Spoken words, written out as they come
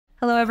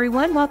Hello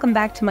everyone, welcome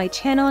back to my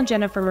channel,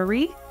 Jennifer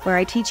Marie, where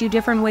I teach you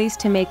different ways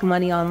to make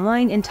money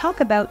online and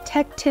talk about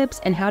tech tips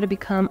and how to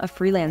become a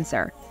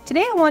freelancer.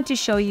 Today I want to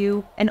show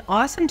you an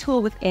awesome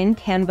tool within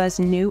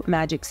Canva's new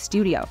Magic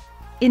Studio.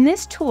 In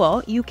this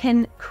tool, you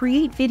can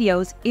create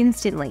videos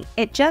instantly.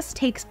 It just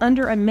takes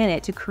under a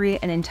minute to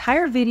create an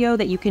entire video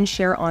that you can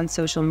share on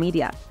social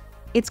media.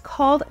 It's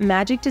called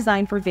Magic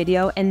Design for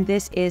Video, and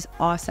this is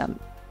awesome.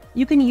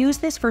 You can use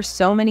this for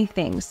so many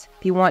things.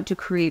 If you want to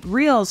create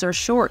reels or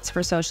shorts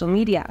for social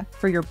media,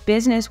 for your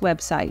business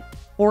website,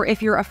 or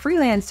if you're a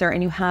freelancer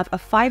and you have a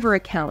Fiverr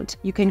account,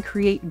 you can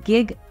create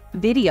gig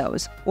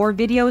videos or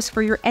videos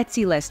for your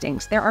Etsy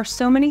listings. There are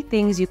so many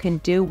things you can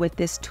do with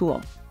this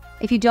tool.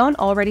 If you don't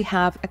already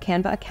have a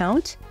Canva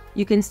account,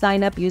 you can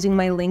sign up using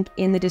my link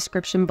in the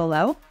description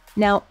below.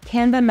 Now,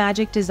 Canva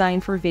Magic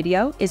Design for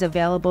Video is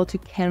available to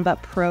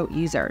Canva Pro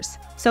users.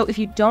 So if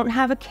you don't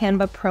have a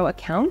Canva Pro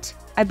account,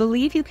 I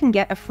believe you can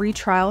get a free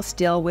trial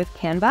still with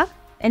Canva.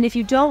 And if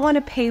you don't want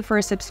to pay for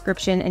a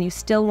subscription and you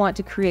still want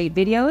to create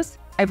videos,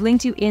 I've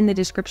linked you in the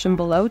description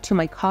below to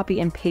my copy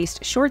and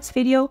paste shorts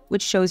video,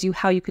 which shows you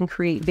how you can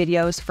create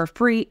videos for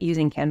free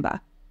using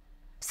Canva.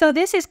 So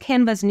this is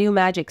Canva's new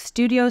Magic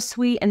Studio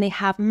suite, and they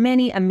have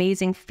many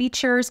amazing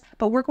features,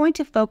 but we're going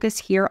to focus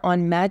here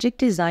on Magic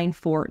Design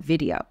for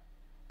Video.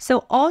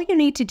 So all you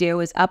need to do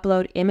is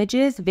upload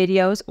images,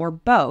 videos, or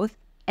both,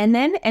 and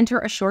then enter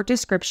a short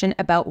description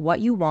about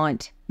what you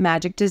want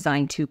Magic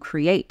Design to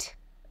create.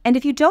 And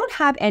if you don't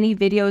have any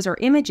videos or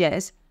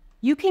images,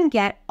 you can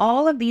get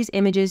all of these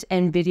images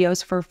and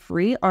videos for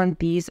free on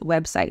these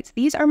websites.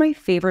 These are my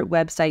favorite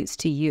websites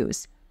to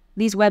use.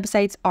 These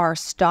websites are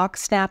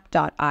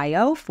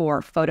stocksnap.io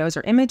for photos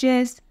or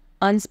images,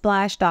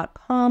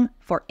 unsplash.com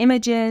for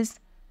images,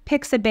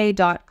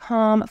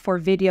 pixabay.com for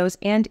videos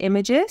and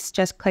images,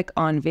 just click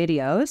on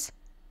videos,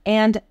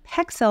 and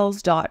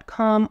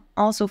pexels.com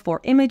also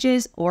for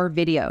images or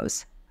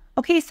videos.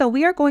 Okay, so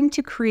we are going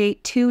to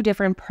create two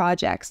different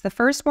projects. The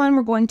first one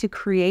we're going to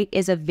create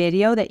is a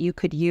video that you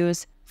could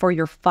use for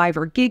your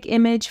Fiverr gig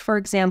image, for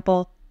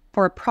example,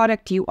 for a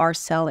product you are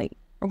selling.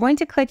 We're going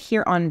to click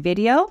here on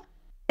video.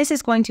 This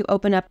is going to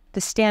open up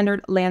the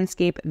standard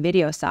landscape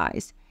video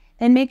size.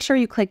 Then make sure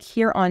you click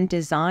here on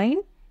design,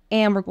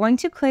 and we're going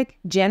to click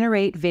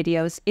generate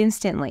videos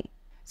instantly.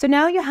 So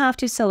now you have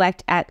to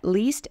select at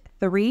least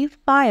 3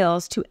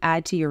 files to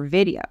add to your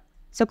video.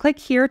 So click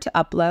here to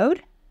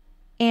upload.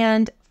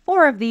 And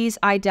 4 of these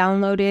I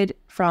downloaded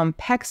from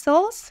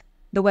Pexels,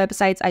 the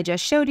websites I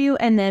just showed you,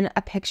 and then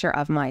a picture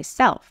of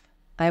myself.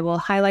 I will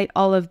highlight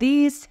all of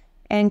these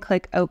and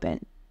click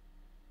open.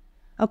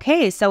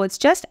 Okay, so it's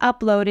just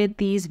uploaded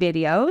these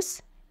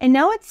videos. And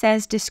now it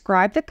says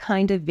describe the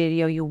kind of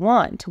video you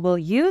want. We'll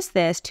use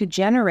this to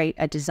generate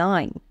a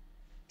design.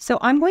 So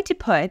I'm going to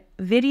put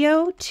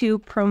video to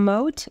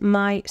promote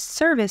my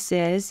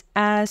services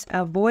as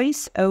a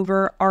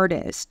voiceover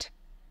artist.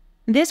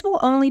 This will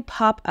only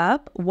pop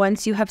up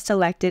once you have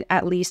selected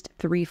at least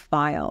 3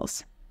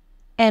 files.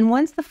 And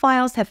once the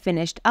files have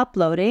finished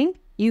uploading,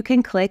 you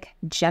can click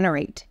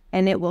generate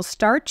and it will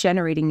start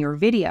generating your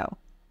video.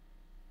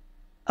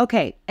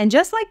 Okay, and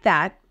just like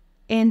that,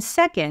 in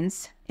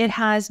seconds, it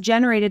has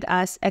generated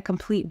us a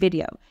complete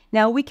video.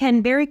 Now we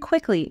can very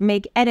quickly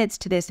make edits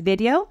to this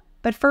video,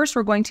 but first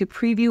we're going to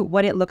preview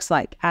what it looks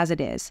like as it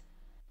is.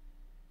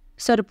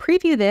 So to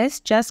preview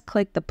this, just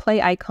click the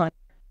play icon.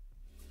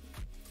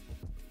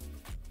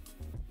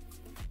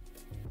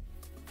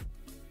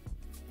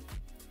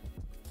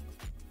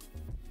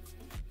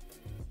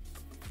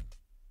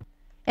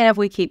 And if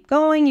we keep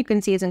going, you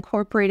can see it's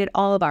incorporated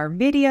all of our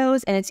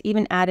videos, and it's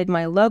even added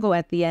my logo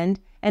at the end,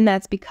 and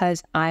that's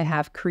because I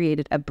have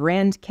created a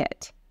brand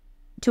kit.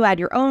 To add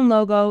your own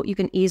logo, you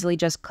can easily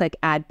just click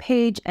add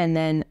page and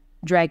then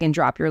drag and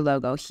drop your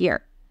logo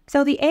here.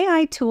 So the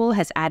AI tool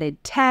has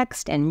added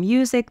text and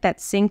music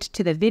that's synced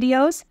to the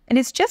videos, and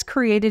it's just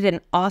created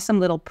an awesome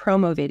little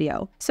promo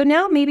video. So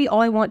now maybe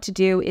all I want to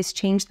do is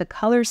change the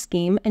color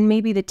scheme and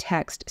maybe the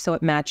text so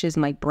it matches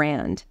my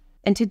brand.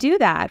 And to do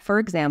that, for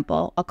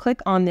example, I'll click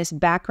on this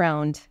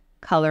background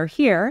color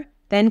here,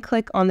 then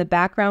click on the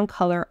background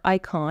color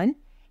icon,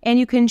 and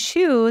you can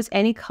choose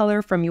any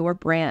color from your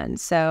brand.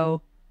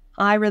 So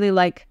I really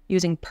like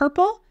using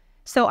purple.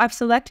 So I've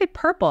selected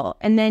purple,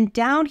 and then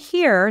down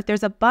here,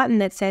 there's a button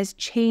that says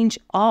change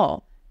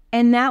all,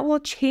 and that will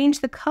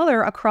change the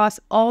color across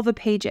all the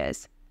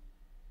pages.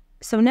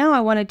 So now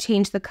I want to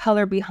change the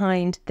color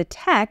behind the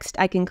text.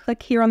 I can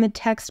click here on the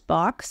text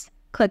box,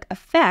 click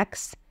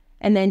effects,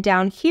 and then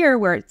down here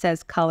where it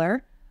says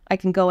color, I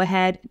can go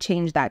ahead,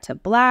 change that to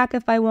black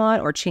if I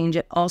want, or change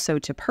it also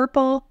to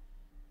purple.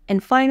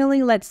 And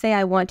finally, let's say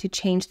I want to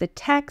change the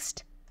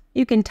text.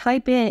 You can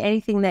type in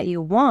anything that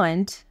you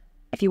want.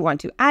 If you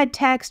want to add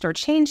text or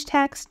change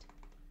text,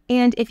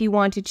 and if you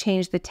want to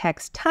change the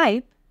text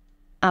type,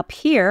 up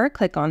here,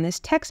 click on this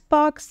text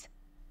box,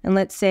 and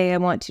let's say I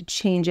want to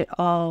change it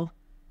all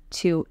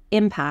to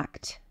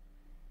impact.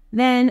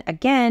 Then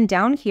again,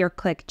 down here,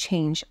 click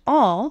change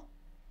all,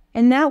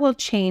 and that will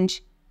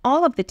change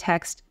all of the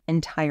text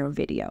entire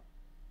video.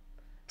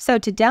 So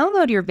to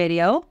download your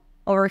video,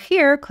 over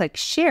here, click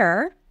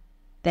Share,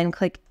 then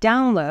click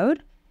Download,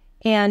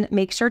 and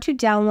make sure to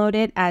download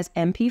it as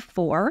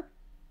MP4,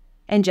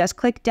 and just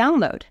click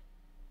Download.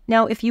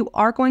 Now, if you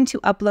are going to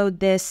upload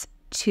this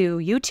to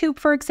YouTube,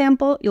 for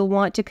example, you'll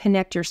want to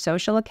connect your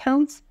social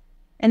accounts,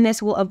 and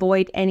this will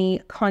avoid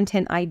any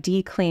content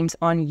ID claims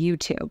on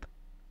YouTube.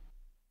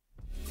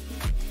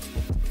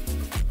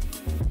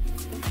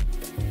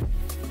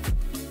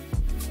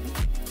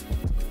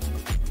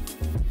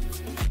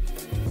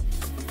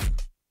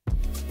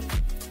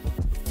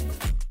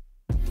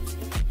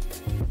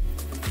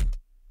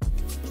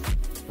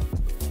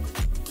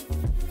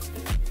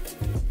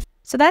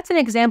 So that's an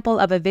example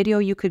of a video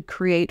you could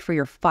create for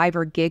your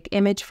Fiverr gig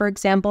image, for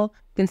example.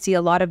 You can see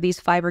a lot of these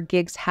Fiverr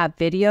gigs have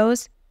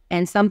videos,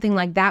 and something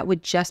like that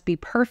would just be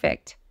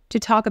perfect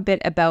to talk a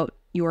bit about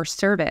your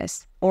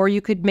service. Or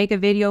you could make a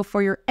video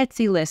for your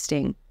Etsy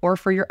listing or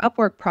for your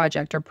Upwork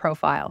project or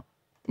profile.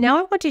 Now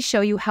I want to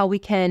show you how we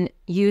can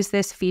use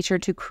this feature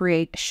to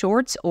create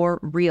shorts or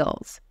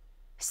reels.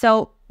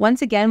 So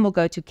once again, we'll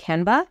go to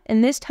Canva,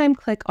 and this time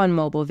click on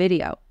mobile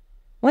video.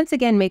 Once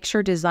again, make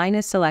sure design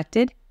is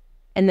selected,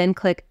 and then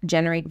click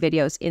Generate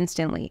Videos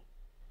instantly.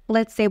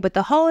 Let's say with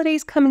the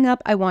holidays coming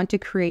up, I want to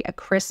create a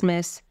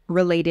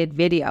Christmas-related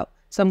video.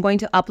 So I'm going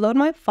to upload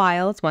my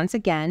files once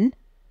again.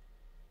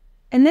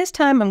 And this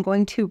time I'm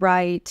going to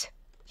write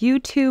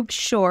YouTube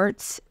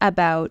Shorts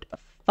about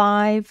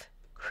 5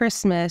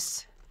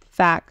 Christmas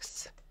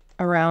facts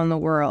around the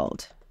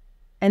world.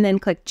 And then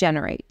click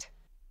Generate.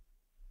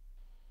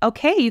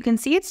 Okay, you can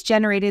see it's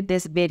generated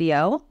this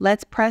video.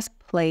 Let's press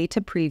play to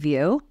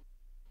preview.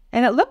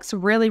 And it looks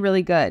really,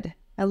 really good.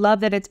 I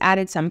love that it's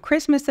added some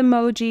Christmas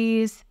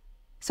emojis.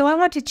 So I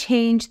want to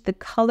change the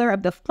color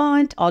of the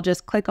font. I'll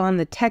just click on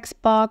the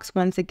text box.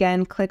 Once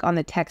again, click on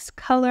the text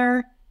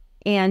color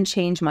and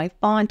change my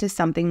font to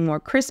something more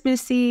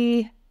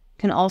Christmassy. You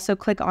can also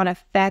click on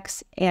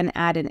effects and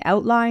add an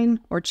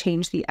outline or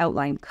change the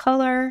outline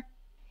color.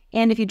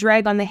 And if you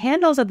drag on the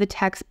handles of the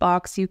text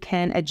box, you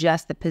can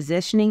adjust the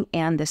positioning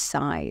and the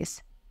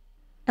size.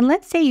 And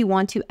let's say you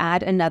want to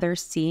add another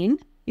scene.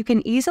 You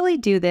can easily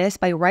do this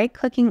by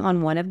right-clicking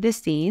on one of the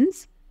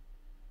scenes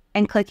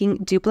and clicking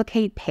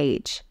Duplicate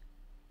Page.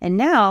 And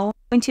now I'm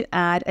going to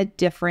add a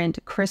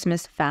different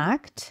Christmas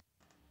fact.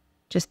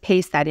 Just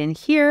paste that in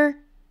here.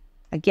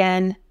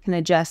 Again, you can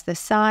adjust the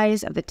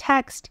size of the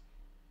text.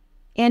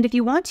 And if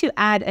you want to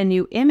add a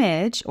new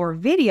image or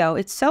video,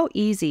 it's so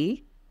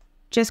easy.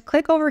 Just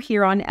click over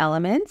here on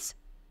Elements,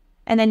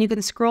 and then you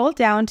can scroll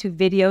down to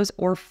Videos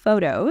or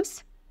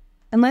Photos.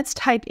 And let's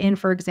type in,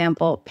 for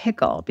example,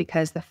 pickle,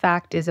 because the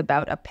fact is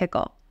about a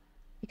pickle.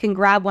 You can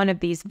grab one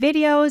of these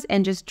videos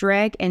and just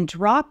drag and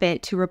drop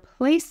it to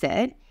replace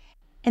it.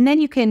 And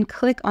then you can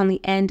click on the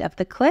end of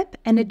the clip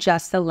and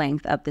adjust the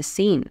length of the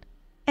scene.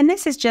 And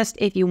this is just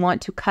if you want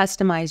to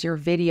customize your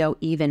video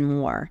even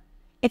more.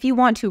 If you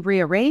want to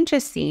rearrange a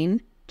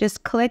scene,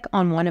 just click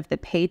on one of the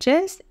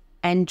pages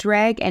and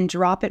drag and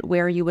drop it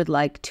where you would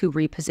like to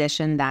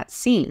reposition that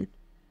scene.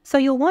 So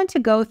you'll want to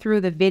go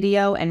through the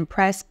video and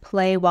press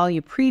play while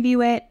you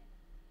preview it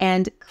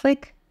and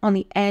click on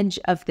the edge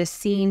of the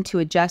scene to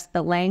adjust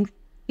the length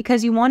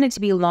because you want it to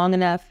be long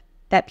enough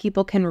that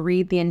people can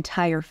read the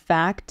entire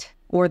fact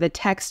or the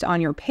text on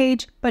your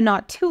page, but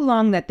not too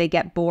long that they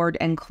get bored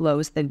and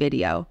close the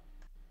video.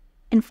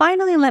 And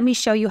finally, let me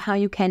show you how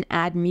you can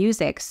add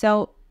music.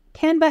 So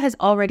Canva has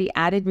already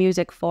added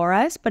music for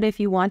us, but if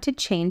you want to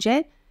change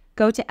it,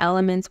 go to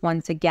Elements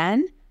once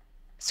again,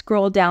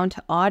 scroll down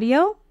to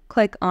Audio,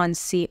 click on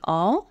See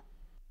All,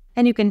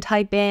 and you can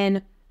type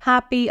in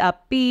happy,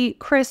 upbeat,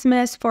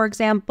 Christmas, for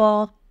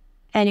example,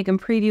 and you can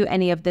preview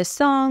any of the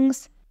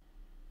songs.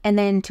 And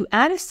then to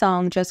add a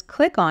song, just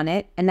click on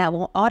it, and that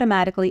will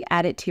automatically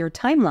add it to your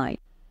timeline.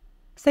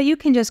 So you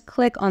can just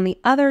click on the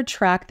other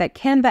track that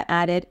Canva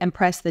added and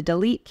press the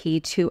delete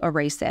key to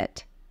erase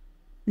it.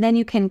 Then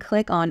you can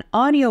click on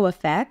Audio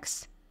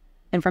Effects,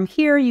 and from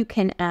here you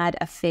can add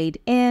a fade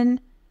in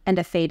and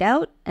a fade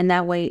out, and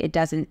that way it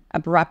doesn't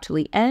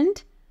abruptly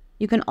end.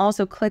 You can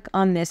also click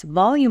on this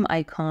volume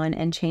icon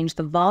and change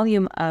the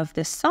volume of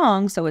the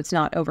song so it's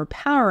not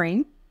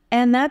overpowering,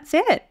 and that's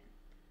it.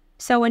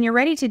 So when you're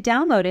ready to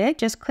download it,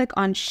 just click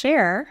on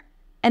Share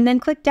and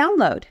then click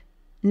Download.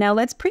 Now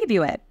let's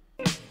preview it.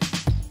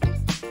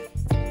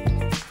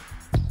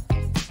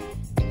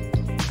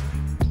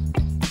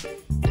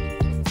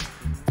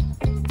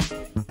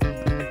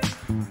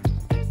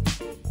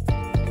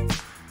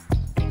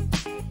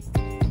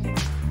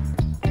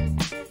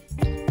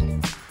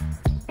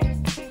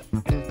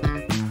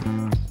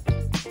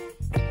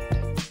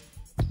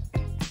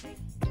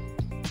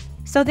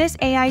 So this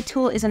AI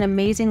tool is an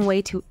amazing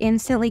way to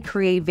instantly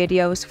create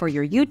videos for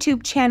your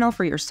YouTube channel,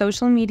 for your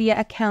social media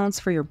accounts,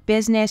 for your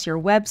business, your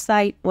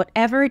website,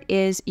 whatever it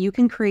is, you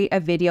can create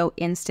a video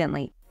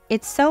instantly.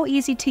 It's so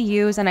easy to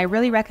use, and I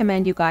really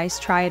recommend you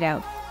guys try it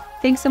out.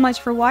 Thanks so much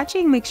for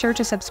watching. Make sure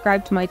to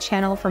subscribe to my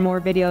channel for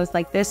more videos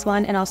like this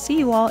one, and I'll see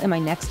you all in my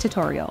next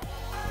tutorial.